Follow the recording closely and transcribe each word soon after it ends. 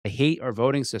hate our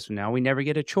voting system now. We never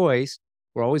get a choice.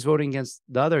 We're always voting against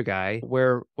the other guy,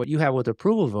 where what you have with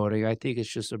approval voting, I think is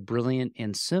just a brilliant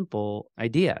and simple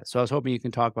idea. So I was hoping you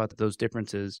can talk about those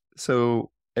differences.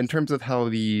 So in terms of how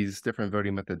these different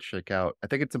voting methods shake out, I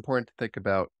think it's important to think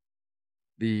about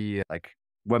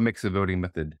what makes a voting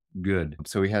method good.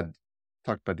 So we had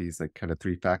talked about these like kind of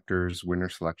three factors: winner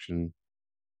selection,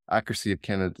 accuracy of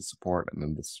candidate support, and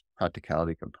then this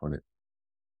practicality component.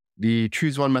 The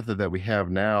choose one method that we have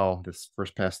now, this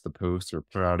first past the post or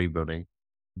plurality voting,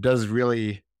 does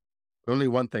really only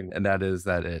one thing, and that is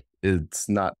that it's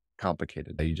not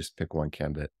complicated. You just pick one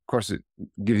candidate. Of course, it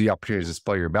gives you the opportunity to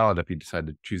display your ballot if you decide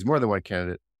to choose more than one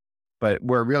candidate. But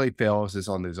where it really fails is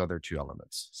on those other two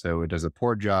elements. So it does a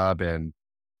poor job in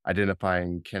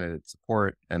identifying candidate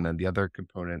support. And then the other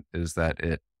component is that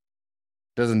it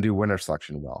doesn't do winner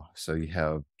selection well. So you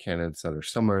have candidates that are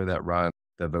similar that run,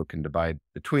 the vote can divide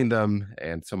between them,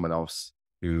 and someone else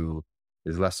who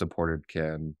is less supported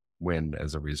can win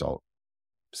as a result.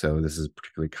 So this is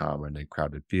particularly common in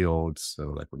crowded fields. So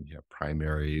like when you have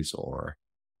primaries, or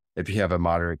if you have a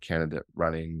moderate candidate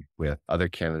running with other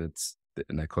candidates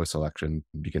in a close election,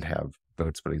 you can have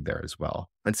vote splitting there as well.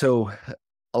 And so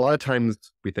a lot of times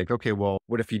we think, okay, well,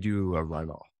 what if you do a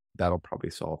runoff? That'll probably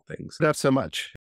solve things. Not so much.